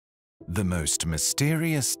The most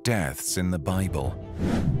mysterious deaths in the Bible.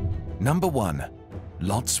 Number 1.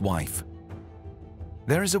 Lot's wife.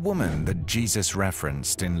 There is a woman that Jesus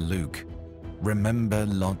referenced in Luke. Remember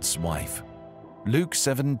Lot's wife. Luke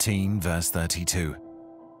 17 verse 32.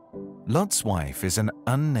 Lot's wife is an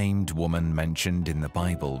unnamed woman mentioned in the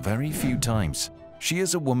Bible very few times. She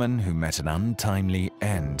is a woman who met an untimely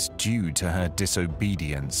end due to her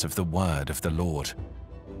disobedience of the word of the Lord.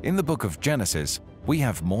 In the book of Genesis, we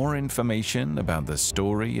have more information about the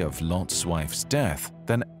story of Lot's wife's death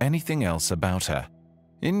than anything else about her.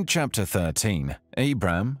 In chapter 13,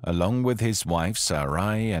 Abram, along with his wife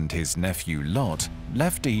Sarai and his nephew Lot,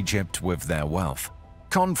 left Egypt with their wealth.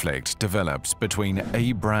 Conflict developed between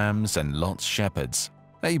Abram's and Lot's shepherds.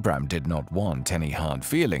 Abram did not want any hard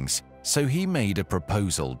feelings, so he made a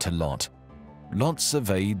proposal to Lot. Lot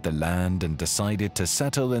surveyed the land and decided to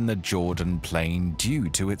settle in the Jordan plain due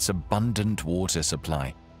to its abundant water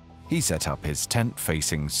supply. He set up his tent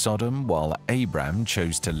facing Sodom while Abram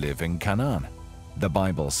chose to live in Canaan. The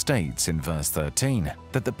Bible states in verse 13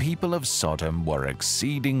 that the people of Sodom were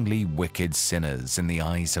exceedingly wicked sinners in the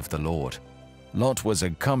eyes of the Lord. Lot was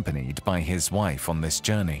accompanied by his wife on this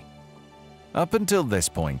journey. Up until this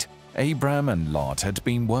point, Abram and Lot had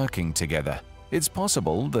been working together. It's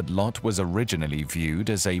possible that Lot was originally viewed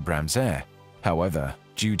as Abram's heir. However,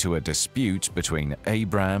 due to a dispute between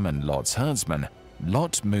Abram and Lot's herdsman,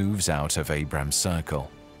 Lot moves out of Abram's circle.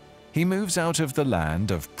 He moves out of the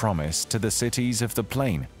land of promise to the cities of the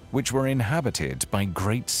plain, which were inhabited by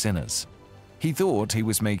great sinners. He thought he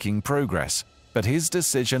was making progress, but his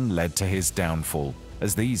decision led to his downfall,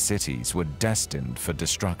 as these cities were destined for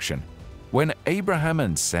destruction. When Abraham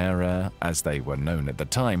and Sarah, as they were known at the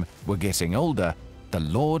time, were getting older, the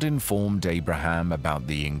Lord informed Abraham about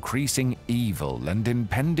the increasing evil and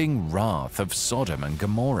impending wrath of Sodom and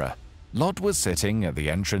Gomorrah. Lot was sitting at the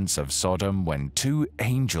entrance of Sodom when two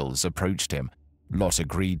angels approached him. Lot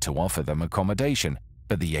agreed to offer them accommodation,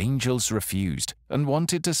 but the angels refused and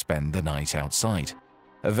wanted to spend the night outside.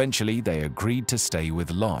 Eventually, they agreed to stay with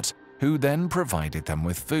Lot, who then provided them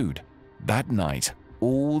with food. That night,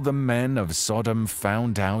 all the men of Sodom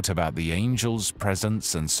found out about the angels'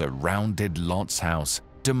 presence and surrounded Lot's house,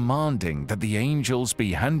 demanding that the angels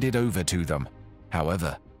be handed over to them.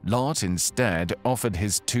 However, Lot instead offered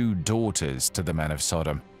his 2 daughters to the men of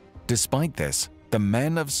Sodom. Despite this, the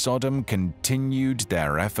men of Sodom continued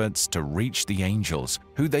their efforts to reach the angels,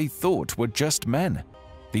 who they thought were just men.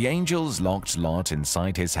 The angels locked Lot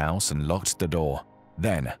inside his house and locked the door.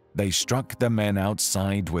 Then, they struck the men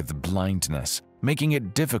outside with blindness, making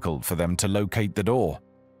it difficult for them to locate the door.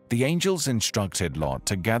 The angels instructed Lot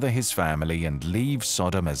to gather his family and leave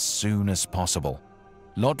Sodom as soon as possible.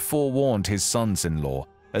 Lot forewarned his sons-in-law.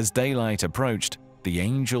 As daylight approached, the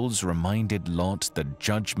angels reminded Lot that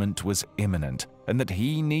judgment was imminent and that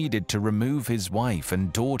he needed to remove his wife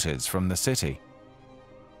and daughters from the city.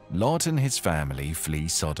 Lot and his family flee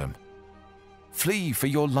Sodom. "Flee for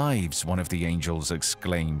your lives," one of the angels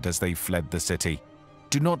exclaimed as they fled the city.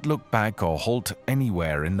 "Do not look back or halt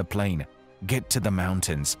anywhere in the plain. Get to the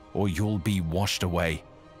mountains, or you'll be washed away."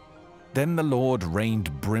 Then the Lord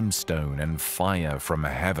rained brimstone and fire from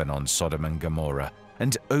heaven on Sodom and Gomorrah,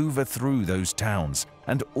 and overthrew those towns,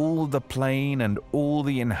 and all the plain, and all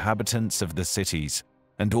the inhabitants of the cities,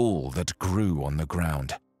 and all that grew on the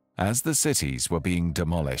ground. As the cities were being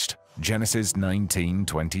demolished, Genesis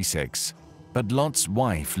 19:26, but Lot's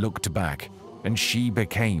wife looked back, and she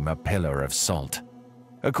became a pillar of salt.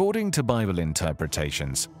 According to Bible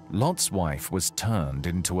interpretations, Lot's wife was turned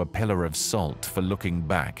into a pillar of salt for looking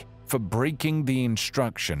back, for breaking the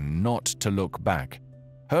instruction not to look back.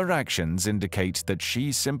 Her actions indicate that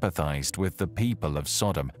she sympathized with the people of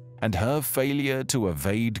Sodom, and her failure to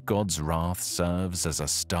evade God's wrath serves as a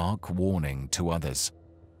stark warning to others.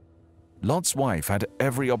 Lot's wife had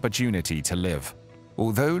every opportunity to live.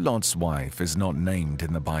 Although Lot's wife is not named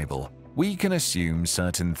in the Bible, we can assume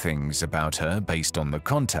certain things about her based on the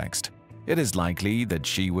context. It is likely that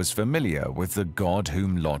she was familiar with the God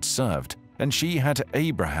whom Lot served, and she had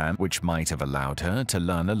Abraham, which might have allowed her to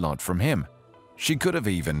learn a lot from him. She could have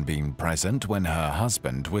even been present when her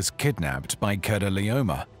husband was kidnapped by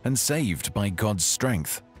Kolawole and saved by God's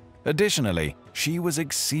strength. Additionally, she was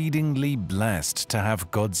exceedingly blessed to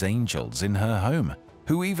have God's angels in her home,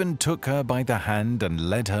 who even took her by the hand and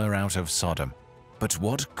led her out of Sodom. But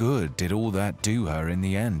what good did all that do her in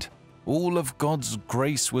the end? All of God's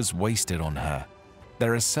grace was wasted on her.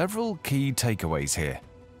 There are several key takeaways here.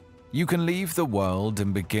 You can leave the world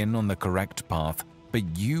and begin on the correct path,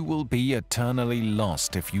 but you will be eternally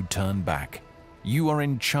lost if you turn back. You are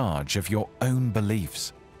in charge of your own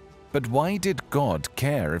beliefs. But why did God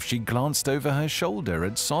care if she glanced over her shoulder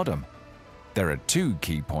at Sodom? There are two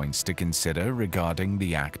key points to consider regarding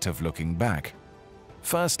the act of looking back.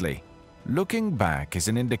 Firstly, looking back is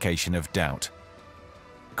an indication of doubt.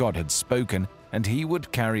 God had spoken, and He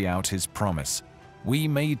would carry out His promise. We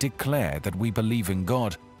may declare that we believe in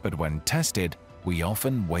God, but when tested, we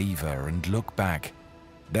often waver and look back.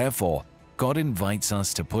 Therefore, God invites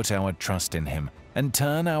us to put our trust in Him and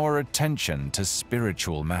turn our attention to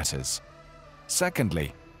spiritual matters.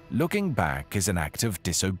 Secondly, looking back is an act of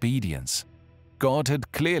disobedience. God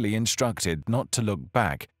had clearly instructed not to look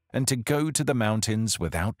back and to go to the mountains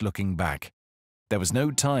without looking back. There was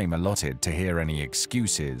no time allotted to hear any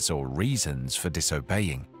excuses or reasons for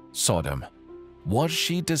disobeying. Sodom. Was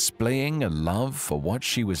she displaying a love for what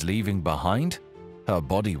she was leaving behind? Her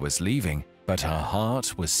body was leaving, but her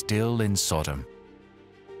heart was still in Sodom.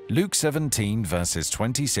 Luke 17 verses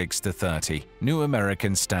 26 to 30, New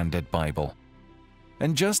American Standard Bible.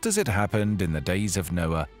 And just as it happened in the days of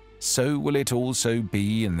Noah, so will it also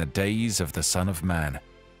be in the days of the Son of Man.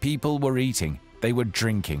 People were eating, they were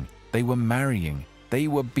drinking, they were marrying, they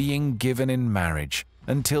were being given in marriage,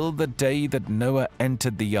 until the day that Noah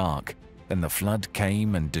entered the ark, and the flood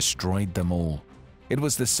came and destroyed them all. It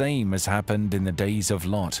was the same as happened in the days of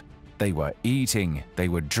Lot. They were eating, they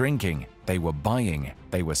were drinking, they were buying,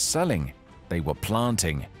 they were selling, they were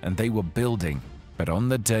planting, and they were building. But on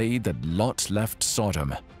the day that Lot left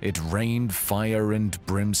Sodom, it rained fire and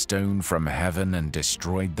brimstone from heaven and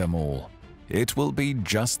destroyed them all. It will be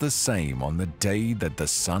just the same on the day that the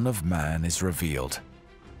Son of Man is revealed.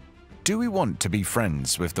 Do we want to be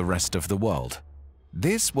friends with the rest of the world?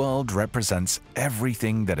 This world represents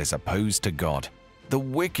everything that is opposed to God, the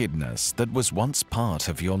wickedness that was once part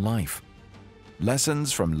of your life.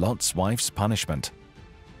 Lessons from Lot's wife's punishment.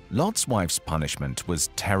 Lot's wife's punishment was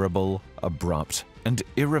terrible, abrupt, and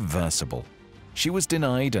irreversible. She was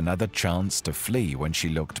denied another chance to flee when she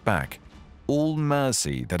looked back. All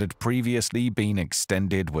mercy that had previously been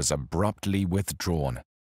extended was abruptly withdrawn.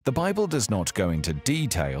 The Bible does not go into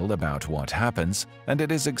detail about what happens, and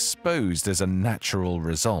it is exposed as a natural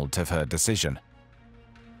result of her decision.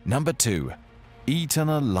 Number 2. Eaten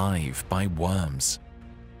alive by worms.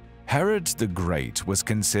 Herod the Great was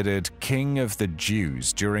considered king of the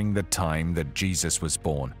Jews during the time that Jesus was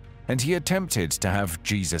born, and he attempted to have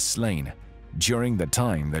Jesus slain. During the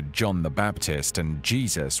time that John the Baptist and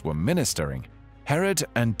Jesus were ministering, Herod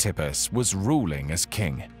Antipas was ruling as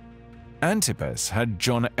king. Antipas had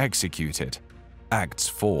John executed. Acts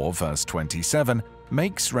 4 verse 27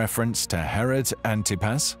 makes reference to Herod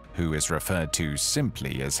Antipas, who is referred to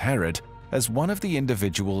simply as Herod, as one of the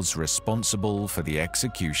individuals responsible for the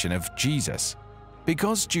execution of Jesus.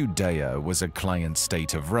 Because Judea was a client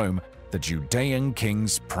state of Rome, the Judean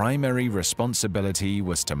king's primary responsibility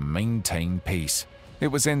was to maintain peace. It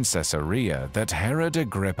was in Caesarea that Herod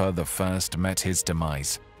Agrippa I met his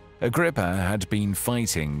demise. Agrippa had been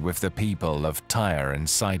fighting with the people of Tyre and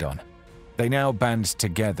Sidon. They now band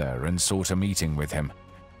together and sought a meeting with him.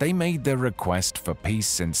 They made their request for peace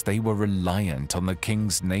since they were reliant on the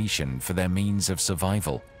king's nation for their means of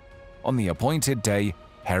survival. On the appointed day,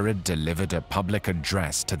 Herod delivered a public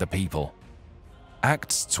address to the people.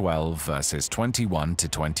 Acts 12 verses 21 to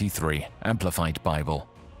 23, Amplified Bible.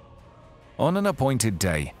 On an appointed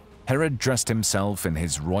day, Herod dressed himself in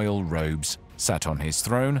his royal robes, sat on his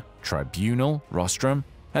throne, tribunal, rostrum,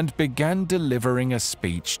 and began delivering a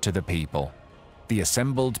speech to the people. The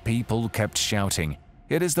assembled people kept shouting,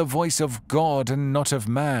 "It is the voice of God and not of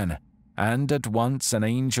man." And at once an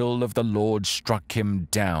angel of the Lord struck him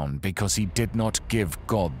down because he did not give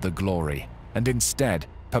God the glory, and instead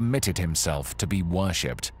permitted himself to be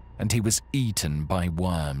worshipped, and he was eaten by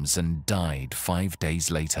worms and died 5 days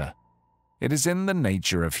later. It is in the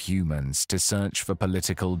nature of humans to search for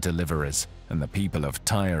political deliverers, and the people of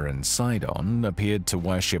Tyre and Sidon appeared to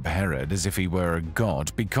worship Herod as if he were a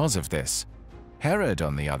god because of this. Herod,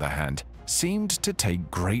 on the other hand, seemed to take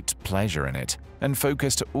great pleasure in it and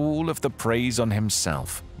focused all of the praise on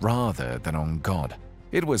himself rather than on God.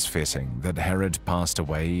 It was fitting that Herod passed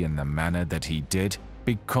away in the manner that he did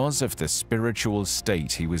because of the spiritual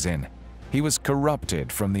state he was in. He was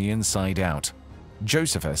corrupted from the inside out.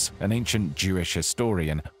 Josephus, an ancient Jewish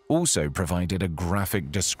historian, also provided a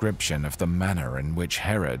graphic description of the manner in which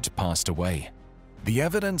Herod passed away. The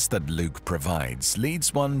evidence that Luke provides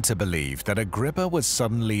leads one to believe that Agrippa was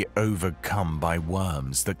suddenly overcome by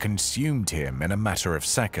worms that consumed him in a matter of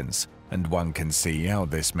seconds, and one can see how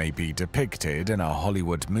this may be depicted in a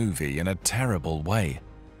Hollywood movie in a terrible way.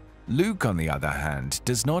 Luke, on the other hand,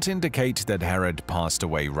 does not indicate that Herod passed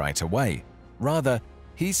away right away. Rather,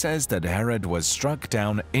 He says that Herod was struck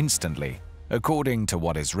down instantly, according to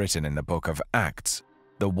what is written in the book of Acts.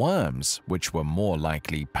 The worms, which were more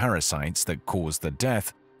likely parasites that caused the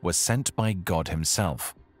death, were sent by God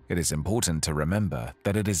himself. It is important to remember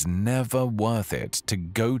that it is never worth it to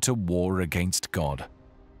go to war against God.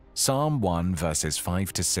 Psalm 1 verses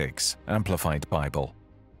 5-6, Amplified Bible.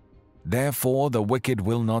 Therefore the wicked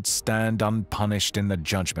will not stand unpunished in the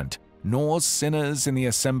judgment, nor sinners in the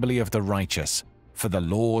assembly of the righteous. For the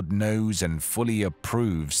Lord knows and fully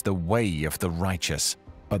approves the way of the righteous,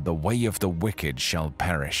 but the way of the wicked shall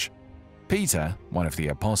perish. Peter, one of the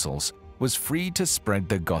apostles, was free to spread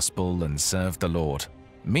the gospel and serve the Lord.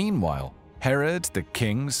 Meanwhile, Herod the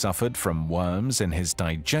king suffered from worms in his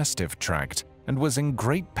digestive tract and was in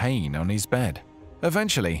great pain on his bed.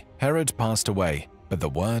 Eventually, Herod passed away, but the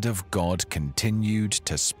word of God continued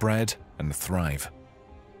to spread and thrive.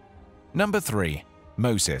 Number 3.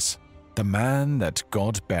 Moses, the man that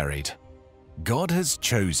God buried. God has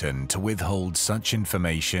chosen to withhold such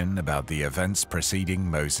information about the events preceding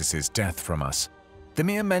Moses' death from us. The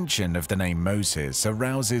mere mention of the name Moses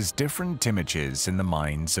arouses different images in the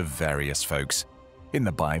minds of various folks. In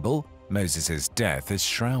the Bible, Moses' death is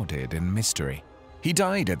shrouded in mystery. He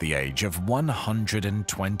died at the age of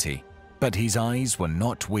 120, but his eyes were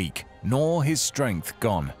not weak, nor his strength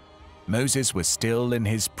gone. Moses was still in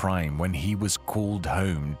his prime when he was called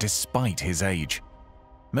home despite his age.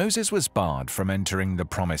 Moses was barred from entering the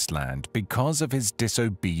Promised Land because of his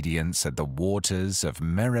disobedience at the waters of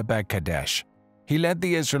Meribah Kadesh. He led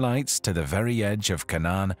the Israelites to the very edge of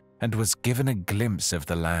Canaan and was given a glimpse of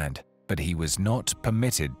the land, but he was not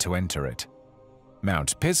permitted to enter it.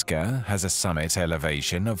 Mount Pisgah has a summit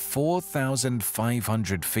elevation of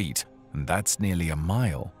 4,500 feet, and that's nearly a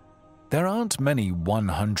mile. There aren't many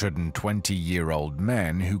 120-year-old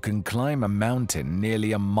men who can climb a mountain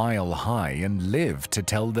nearly a mile high and live to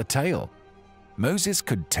tell the tale. Moses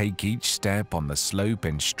could take each step on the slope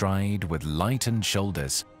in stride with lightened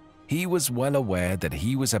shoulders. He was well aware that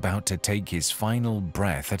he was about to take his final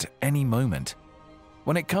breath at any moment.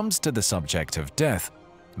 When it comes to the subject of death,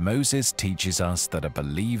 Moses teaches us that a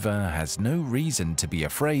believer has no reason to be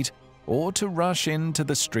afraid or to rush into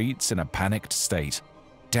the streets in a panicked state.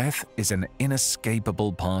 Death is an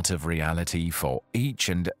inescapable part of reality for each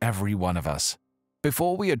and every one of us.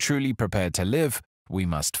 Before we are truly prepared to live, we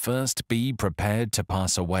must first be prepared to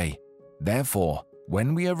pass away. Therefore,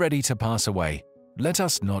 when we are ready to pass away, let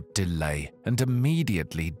us not delay and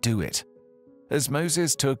immediately do it. As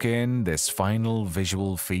Moses took in this final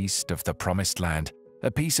visual feast of the Promised Land,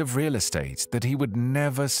 a piece of real estate that he would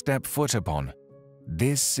never step foot upon,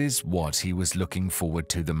 this is what he was looking forward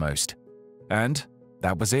to the most. And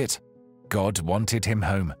that was it. God wanted him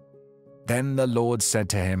home. Then the Lord said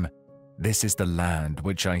to him, "This is the land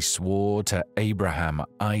which I swore to Abraham,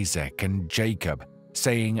 Isaac, and Jacob,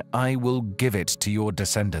 saying, I will give it to your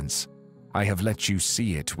descendants. I have let you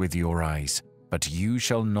see it with your eyes, but you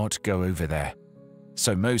shall not go over there."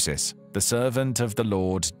 So Moses, the servant of the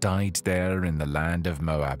Lord, died there in the land of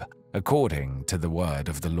Moab, according to the word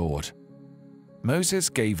of the Lord. Moses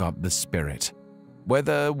gave up the spirit.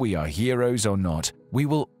 Whether we are heroes or not, we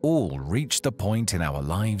will all reach the point in our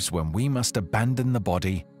lives when we must abandon the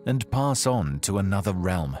body and pass on to another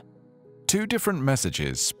realm. Two different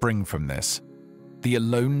messages spring from this. The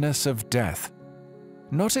aloneness of death.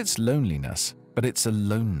 Not its loneliness, but its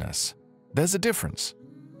aloneness. There's a difference.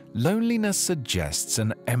 Loneliness suggests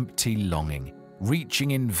an empty longing,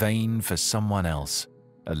 reaching in vain for someone else.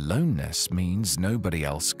 Aloneness means nobody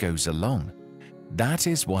else goes along. That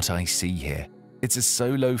is what I see here. It's a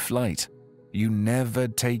solo flight. You never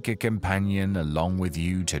take a companion along with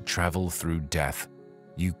you to travel through death.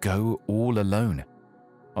 You go all alone.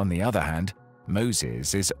 On the other hand,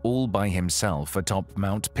 Moses is all by himself atop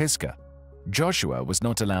Mount Pisgah. Joshua was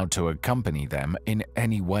not allowed to accompany them in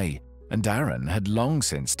any way, and Aaron had long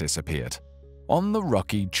since disappeared. On the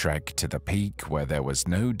rocky trek to the peak where there was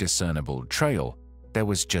no discernible trail, there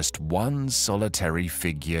was just one solitary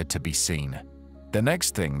figure to be seen. The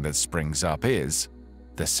next thing that springs up is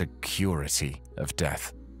the security of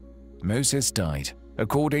death. Moses died,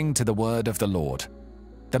 according to the word of the Lord.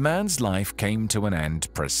 The man's life came to an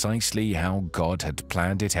end precisely how God had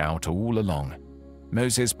planned it out all along.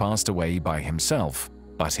 Moses passed away by himself,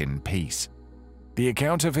 but in peace. The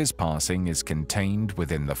account of his passing is contained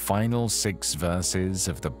within the final 6 verses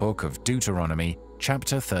of the book of Deuteronomy,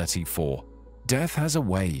 chapter 34. Death has a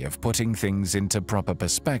way of putting things into proper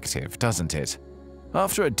perspective, doesn't it?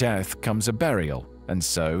 After a death comes a burial, and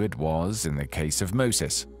so it was in the case of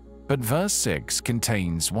Moses. But verse 6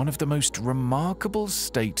 contains one of the most remarkable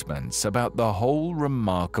statements about the whole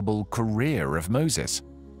remarkable career of Moses.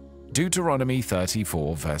 Deuteronomy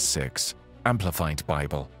 34 verse 6, Amplified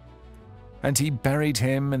Bible. And he buried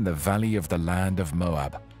him in the valley of the land of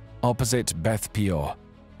Moab, opposite Beth Peor,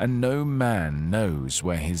 and no man knows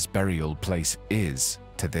where his burial place is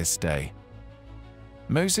to this day.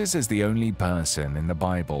 Moses is the only person in the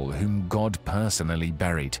Bible whom God personally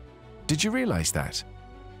buried. Did you realize that?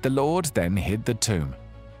 The Lord then hid the tomb.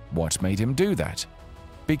 What made him do that?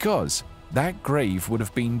 Because that grave would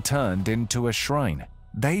have been turned into a shrine.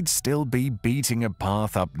 They'd still be beating a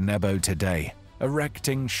path up Nebo today,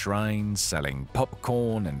 erecting shrines, selling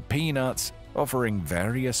popcorn and peanuts, offering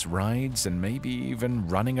various rides, and maybe even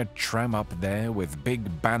running a tram up there with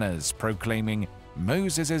big banners proclaiming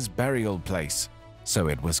Moses' burial place. So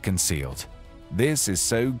it was concealed. This is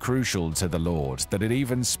so crucial to the Lord that it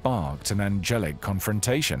even sparked an angelic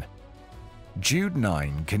confrontation. Jude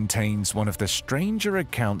 9 contains one of the stranger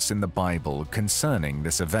accounts in the Bible concerning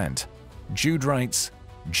this event. Jude writes,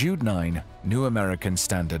 Jude 9, New American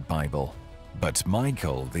Standard Bible. But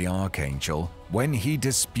Michael the archangel, when he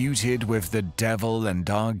disputed with the devil and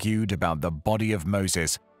argued about the body of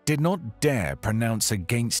Moses, did not dare pronounce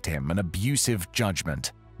against him an abusive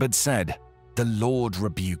judgment, but said, "The Lord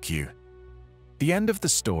rebuke you." The end of the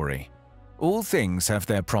story. All things have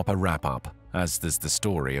their proper wrap-up, as does the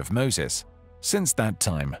story of Moses. Since that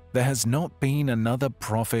time, there has not been another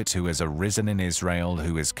prophet who has arisen in Israel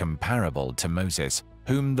who is comparable to Moses,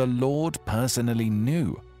 whom the Lord personally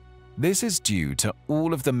knew. This is due to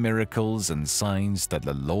all of the miracles and signs that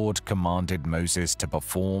the Lord commanded Moses to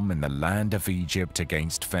perform in the land of Egypt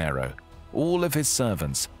against Pharaoh, all of his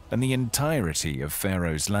servants, and the entirety of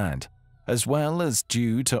Pharaoh's land, as well as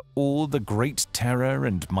due to all the great terror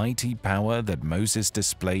and mighty power that Moses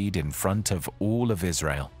displayed in front of all of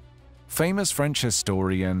Israel. Famous French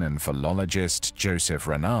historian and philologist Joseph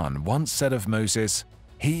Renan once said of Moses,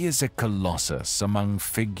 "He is a colossus among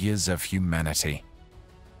figures of humanity."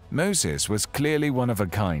 Moses was clearly one of a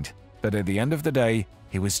kind, but at the end of the day,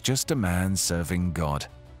 he was just a man serving God.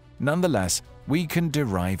 Nonetheless, we can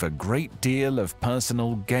derive a great deal of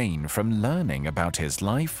personal gain from learning about his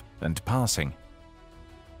life and passing.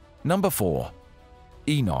 Number 4.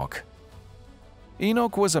 Enoch.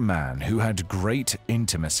 Enoch was a man who had great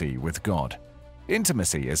intimacy with God.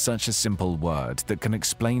 Intimacy is such a simple word that can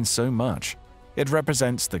explain so much. It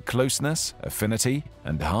represents the closeness, affinity,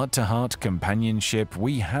 and heart-to-heart companionship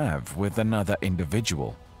we have with another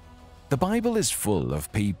individual. The Bible is full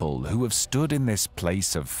of people who have stood in this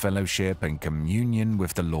place of fellowship and communion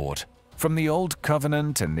with the Lord. From the Old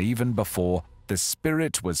Covenant and even before, the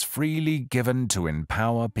Spirit was freely given to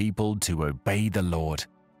empower people to obey the Lord.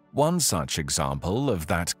 One such example of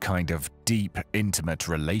that kind of deep, intimate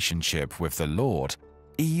relationship with the Lord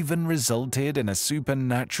even resulted in a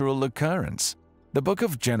supernatural occurrence. The book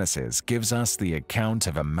of Genesis gives us the account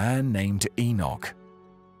of a man named Enoch.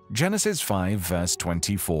 Genesis 5 verse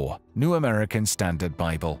 24, New American Standard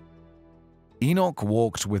Bible. Enoch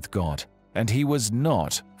walked with God, and he was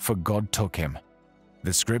not, for God took him.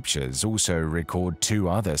 The scriptures also record two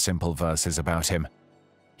other simple verses about him.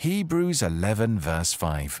 Hebrews 11 verse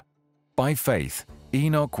 5. By faith,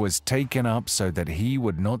 Enoch was taken up so that he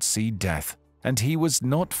would not see death, and he was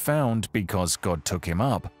not found because God took him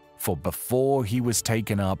up, for before he was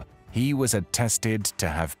taken up, he was attested to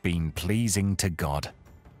have been pleasing to God.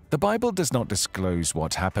 The Bible does not disclose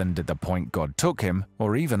what happened at the point God took him,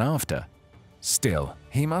 or even after. Still,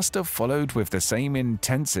 he must have followed with the same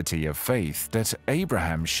intensity of faith that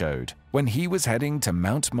Abraham showed when he was heading to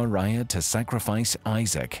Mount Moriah to sacrifice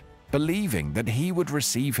Isaac, believing that he would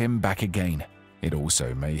receive him back again. It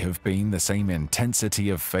also may have been the same intensity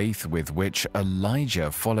of faith with which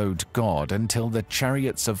Elijah followed God until the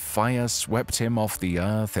chariots of fire swept him off the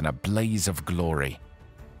earth in a blaze of glory.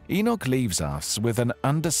 Enoch leaves us with an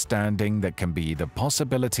understanding that can be the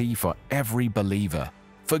possibility for every believer,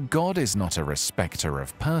 for God is not a respecter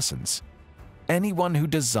of persons. Anyone who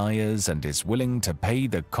desires and is willing to pay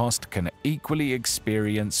the cost can equally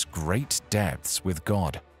experience great depths with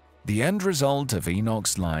God. The end result of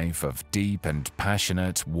Enoch's life of deep and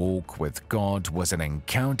passionate walk with God was an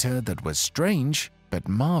encounter that was strange but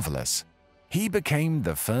marvelous. He became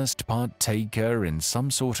the first partaker in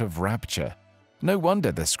some sort of rapture. No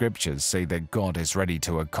wonder the scriptures say that God is ready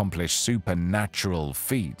to accomplish supernatural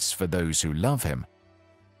feats for those who love him.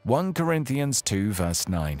 1 Corinthians 2 verse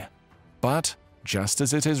 9. But, just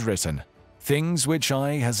as it is written, things which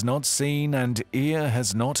eye has not seen and ear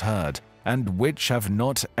has not heard, and which have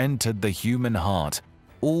not entered the human heart,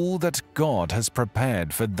 all that God has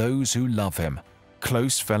prepared for those who love him.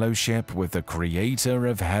 Close fellowship with the Creator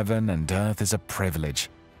of heaven and earth is a privilege.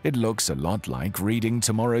 It looks a lot like reading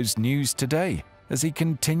tomorrow's news today, as He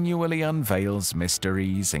continually unveils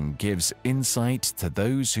mysteries and gives insight to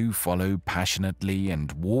those who follow passionately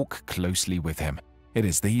and walk closely with Him. It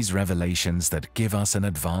is these revelations that give us an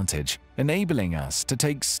advantage, enabling us to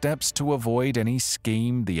take steps to avoid any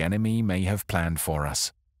scheme the enemy may have planned for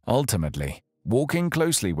us. Ultimately, walking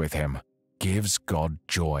closely with Him gives God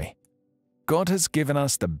joy. God has given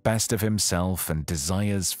us the best of Himself and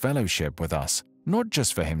desires fellowship with us, not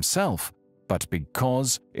just for Himself, but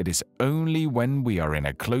because it is only when we are in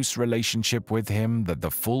a close relationship with Him that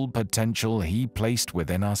the full potential He placed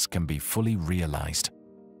within us can be fully realized.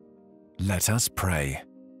 Let us pray.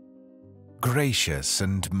 Gracious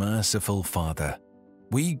and merciful Father,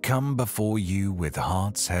 we come before You with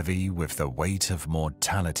hearts heavy with the weight of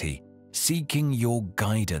mortality, seeking Your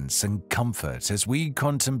guidance and comfort as we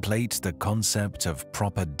contemplate the concept of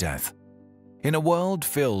proper death. In a world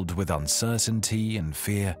filled with uncertainty and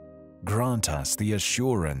fear, grant us the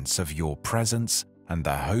assurance of Your presence and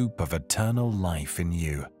the hope of eternal life in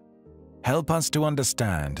You. Help us to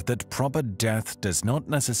understand that proper death does not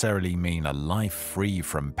necessarily mean a life free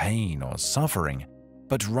from pain or suffering,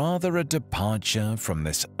 but rather a departure from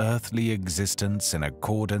this earthly existence in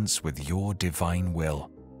accordance with Your divine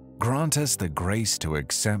will. Grant us the grace to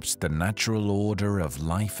accept the natural order of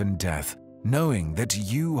life and death, knowing that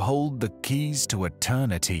You hold the keys to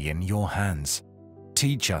eternity in Your hands.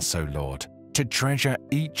 Teach us, O Lord, to treasure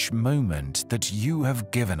each moment that You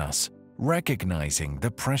have given us, recognizing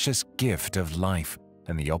the precious gift of life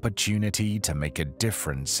and the opportunity to make a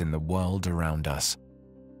difference in the world around us.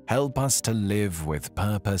 Help us to live with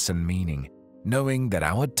purpose and meaning, knowing that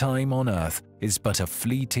our time on earth is but a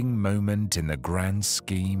fleeting moment in the grand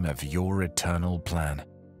scheme of Your eternal plan.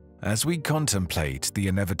 As we contemplate the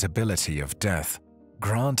inevitability of death,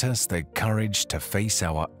 grant us the courage to face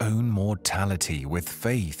our own mortality with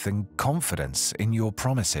faith and confidence in Your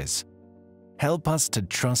promises. Help us to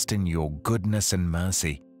trust in Your goodness and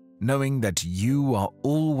mercy, knowing that You are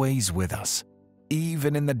always with us,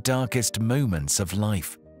 even in the darkest moments of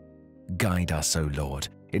life. Guide us, O Lord,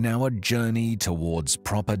 in our journey towards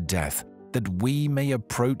proper death, that we may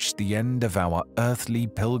approach the end of our earthly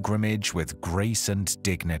pilgrimage with grace and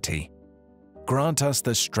dignity. Grant us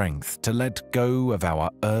the strength to let go of our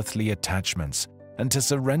earthly attachments and to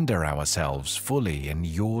surrender ourselves fully in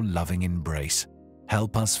Your loving embrace.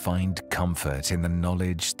 Help us find comfort in the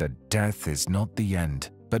knowledge that death is not the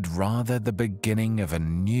end, but rather the beginning of a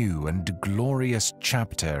new and glorious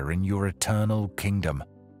chapter in Your eternal kingdom.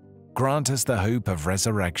 Grant us the hope of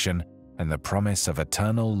resurrection and the promise of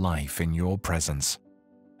eternal life in Your presence.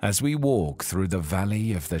 As we walk through the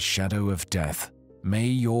valley of the shadow of death, may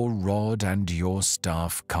Your rod and Your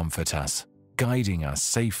staff comfort us, guiding us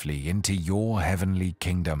safely into Your heavenly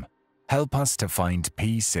kingdom. Help us to find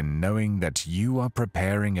peace in knowing that You are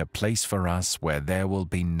preparing a place for us where there will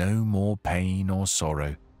be no more pain or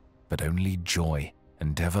sorrow, but only joy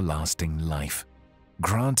and everlasting life.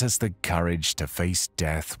 Grant us the courage to face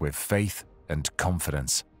death with faith and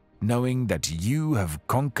confidence, knowing that You have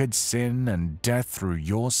conquered sin and death through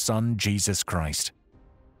Your Son, Jesus Christ.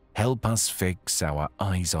 Help us fix our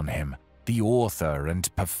eyes on Him, the author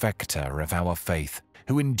and perfecter of our faith,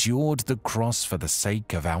 who endured the cross for the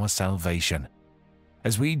sake of our salvation.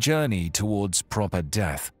 As we journey towards proper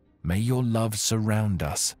death, may Your love surround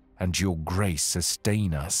us and Your grace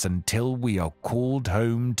sustain us until we are called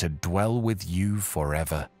home to dwell with You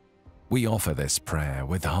forever. We offer this prayer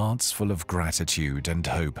with hearts full of gratitude and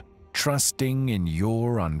hope, trusting in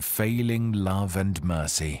Your unfailing love and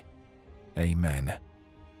mercy. Amen.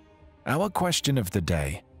 Our question of the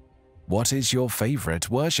day: what is your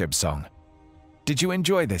favorite worship song? Did you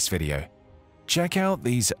enjoy this video? Check out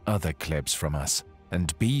these other clips from us,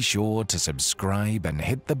 and be sure to subscribe and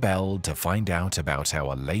hit the bell to find out about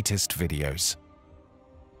our latest videos.